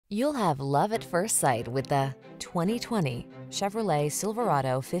You'll have love at first sight with the 2020 Chevrolet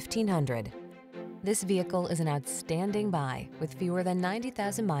Silverado 1500. This vehicle is an outstanding buy with fewer than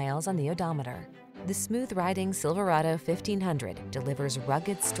 90,000 miles on the odometer. The smooth-riding Silverado 1500 delivers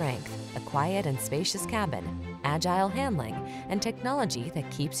rugged strength, a quiet and spacious cabin, agile handling, and technology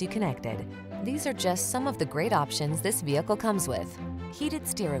that keeps you connected. These are just some of the great options this vehicle comes with: heated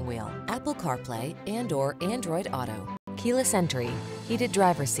steering wheel, Apple CarPlay and/or Android Auto, keyless entry, heated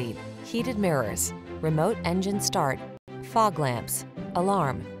driver's seat, heated mirrors, remote engine start, fog lamps,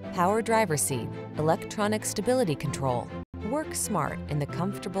 alarm, power driver's seat, electronic stability control. Work smart in the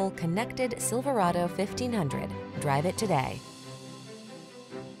comfortable, connected Silverado 1500. Drive it today.